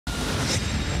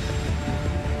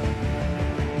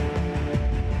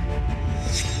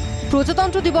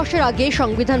প্রজাতন্ত্র দিবসের আগে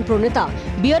সংবিধান প্রণেতা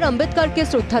বি.আর. আম্বেদকরকে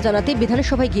শ্রদ্ধা জানাতে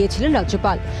বিধানসভায় গিয়েছিলেন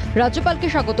রাজ্যপাল। রাজ্যপালকে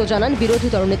স্বাগত জানান বিরোধী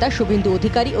দলনেতা শুভেন্দু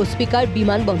অধিকারী ও স্পিকার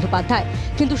বিমান বন্দ্যোপাধ্যায়।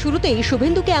 কিন্তু শুরুতেই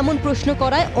শুভেন্দুকে এমন প্রশ্ন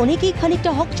করায় অনেকেই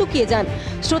খানিকটা হকচকিয়ে যান।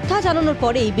 শ্রদ্ধা জানানোর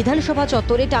পরেই বিধানসভা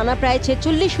চত্বরে টানা প্রায়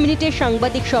 46 মিনিটের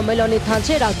সাংবাদিক সম্মেলনে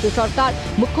ধাঁচে রাজ্য সরকার,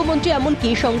 মুখ্যমন্ত্রী এমনকি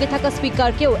সঙ্গে থাকা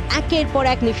স্পিকারকেও একের পর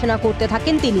এক নিশানা করতে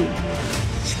থাকেন তিনি।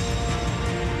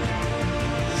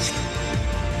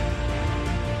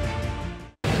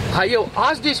 I have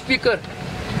asked the speaker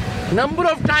number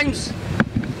of times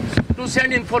to send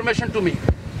information to me.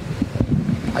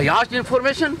 I asked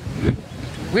information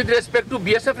with respect to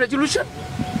BSF resolution.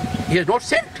 He has not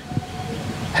sent.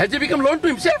 Has he become known to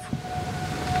himself?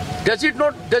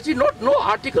 Does he not know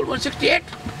Article 168?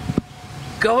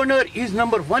 Governor is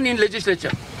number 1 in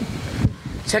legislature.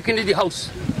 Second is the House.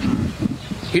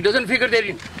 He doesn't figure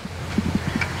therein.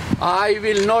 I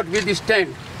will not withstand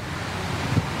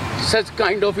such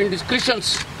kind of indiscretions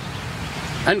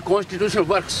and constitutional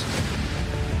works.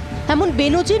 এমন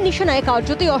বেনজির নিশানায়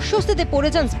কার্যত অস্বস্তিতে পড়ে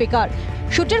যান speaker.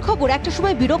 সূত্রের খবর একটা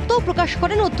সময় বিরক্তও প্রকাশ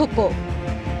করেন অধ্যক্ষ।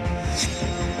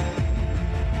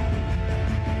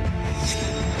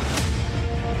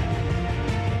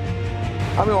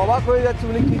 আমি অবাক হয়ে যাচ্ছি,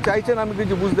 উনি কি চাইছেন আমি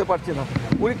কিছু বুঝতে পারছি না।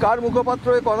 উনি কার মুখপাত্র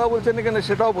হয়ে কথা বলছেন এখানে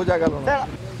সেটাও বোঝা গেল না।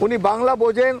 উনি বাংলা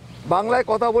বোঝেন, বাংলায়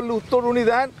কথা বললে উত্তর উনি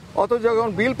দেন, অথচ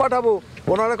যখন বিল পাঠাবো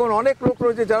ওনার এখন অনেক লোক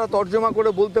রয়েছে যারা তর্জমা করে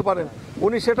বলতে পারেন।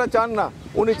 উনি সেটা চান না।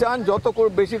 উনি চান যত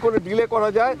বেশি করে ডিলে করা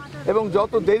যায় এবং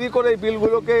যত দেরি করে এই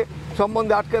বিলগুলোকে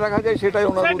সম্বন্ধে আটকে রাখা যায় সেটাই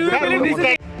ওনার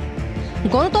উদ্দেশ্য।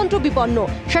 গণতন্ত্র বিপন্ন,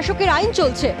 শাসকের আইন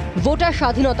চলছে, ভোটার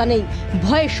স্বাধীনতা নেই,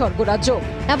 ভয়ের স্বর্গরাজ্য,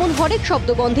 এমন হরেক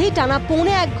শব্দবন্ধেই টানা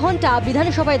 1.25 ঘন্টা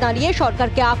বিধানসভায় দাঁড়িয়ে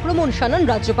সরকারকে আক্রমণ শানান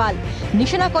রাজ্যপাল।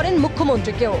 নিশানা করেন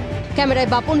মুখ্যমন্ত্রীকেও। ক্যামেরায়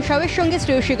বাপন সাউয়ের সঙ্গে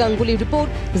শ্রেয়সী গাঙ্গুলির রিপোর্ট,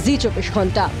 জি 24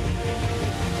 ঘন্টা।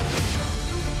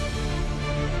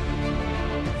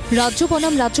 রাজ্য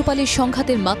বনাম রাজ্যপালের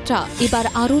সংঘাতের মাত্রা এবার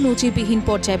আরও নজিরবিহীন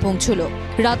পর্যায়ে পৌঁছল।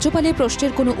 রাজ্যপালের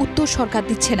প্রশ্নের কোনো উত্তর সরকার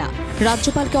দিচ্ছে না।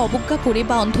 রাজ্যপালকে অবজ্ঞা করে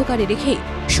বা অন্ধকারে রেখে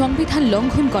সংবিধান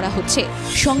লঙ্ঘন করা হচ্ছে।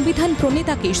 সংবিধান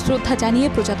প্রণেতাকে শ্রদ্ধা জানিয়ে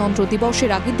প্রজাতন্ত্র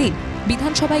দিবসের আগের দিন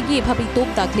বিধানসভায় গিয়ে এভাবেই তোপ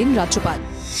দাগলেন রাজ্যপাল।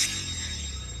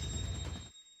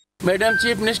 Madam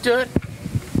Chief Minister,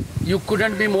 you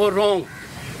couldn't be more wrong.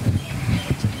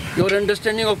 Your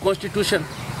understanding of Constitution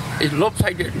is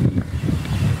lopsided.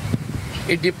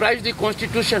 It deprives the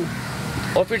Constitution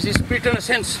of its spirit and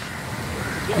essence.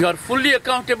 You are fully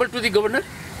accountable to the governor.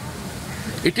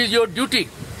 It is your duty,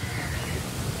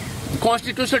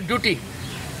 constitutional duty,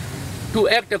 to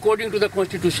act according to the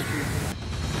Constitution.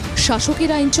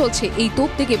 শাসকের আইন চলছে, এই তোপ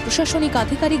থেকে প্রশাসনিক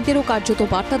আধিকারিকদেরও কার্যত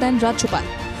বার্তা দেন রাজ্যপাল।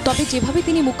 তবে যেভাবে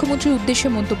তিনি মুখ্যমন্ত্রীর উদ্দেশ্যে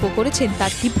মন্তব্য করেছেন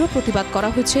তার তীব্র প্রতিবাদ করা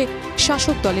হয়েছে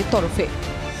শাসক দলের তরফে।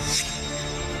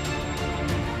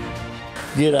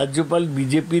 যে রাজ্যপাল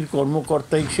বিজেপির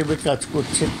কর্মকর্তা হিসেবে কাজ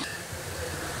করছেন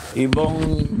এবং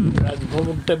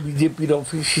রাজভবনটা বিজেপির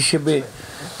অফিস হিসেবে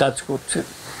কাজ করছেন,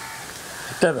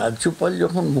 একটা রাজ্যপাল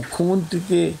যখন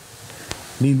মুখ্যমন্ত্রীকে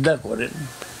নিন্দা করেন,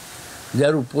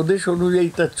 যার উপদেশ অনুযায়ী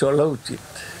তার চলা উচিত,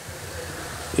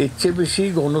 এর চেয়ে বেশি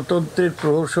গণতন্ত্রের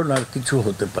প্রহসন আর কিছু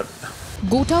হতে পারে না।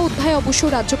 গোটা অধ্যায় অবশ্য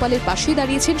রাজ্যপালের পাশেই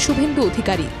দাঁড়িয়েছেন শুভেন্দু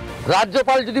অধিকারী।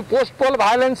 রাজ্যপাল যদি পোস্ট পোল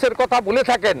ভায়োলেন্সের কথা বলে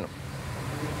থাকেন,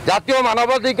 জাতীয়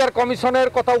মানবাধিকার কমিশনের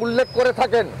কথা উল্লেখ করে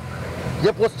থাকেন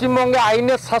যে পশ্চিমবঙ্গে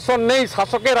আইনের শাসন নেই,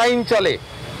 শাসকের আইন চলে,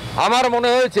 আমার মনে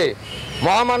হয়েছে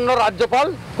মহামান্য রাজ্যপাল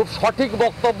খুব সঠিক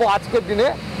বক্তব্য আজকের দিনে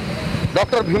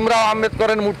ডক্টর ভীমরাও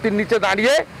আম্বেদকরের মূর্তির নিচে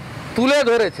দাঁড়িয়ে তুলে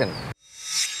ধরেছেন।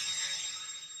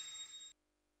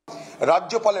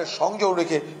 রাজ্যপালের সংযোগ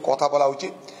রেখে কথা বলা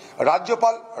উচিত।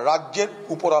 রাজ্যপাল রাজ্যের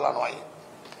উপরওয়ালা নয়,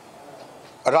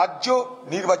 রাজ্য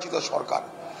নির্বাচিত সরকার।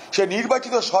 সে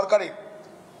নির্বাচিত সরকারের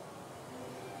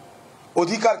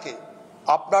অধিকারকে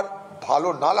আপনার ভালো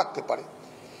না লাগতে পারে,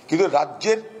 কিন্তু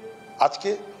রাজ্যের আজকে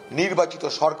নির্বাচিত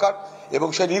সরকার এবং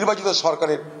সেই নির্বাচিত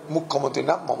সরকারের মুখ্যমন্ত্রীর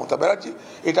নাম মমতা ব্যানার্জি,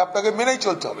 এটা আপনাকে মেনেই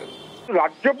চলতে হবে।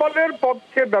 রাজ্যপালের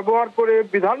পদকে ব্যবহার করে,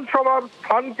 বিধানসভার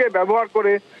স্থানকে ব্যবহার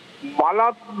করে মালা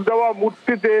দেওয়া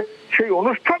মূর্তিতে সেই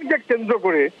অনুষ্ঠানকে কেন্দ্র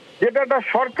করে, যেটা একটা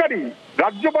সরকারি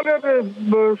রাজ্যপালের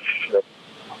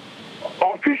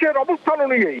অফিসের অবস্থান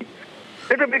অনুযায়ী,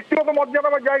 এটা ব্যক্তিগত মত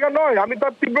জানাবার জায়গা নয়। আমি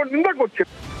তার তীব্র নিন্দা করছি।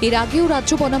 এর আগেও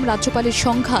রাজ্য বনাম রাজ্যপালের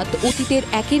সংঘাত অতীতের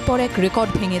একের পর এক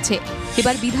রেকর্ড ভেঙেছে।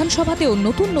 এবার বিধানসভাতেও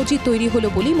নতুন নজির তৈরি হলো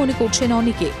বলেই মনে করছেন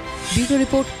অনেকে। ব্যুরো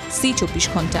রিপোর্ট, জি 24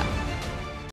 ঘন্টা।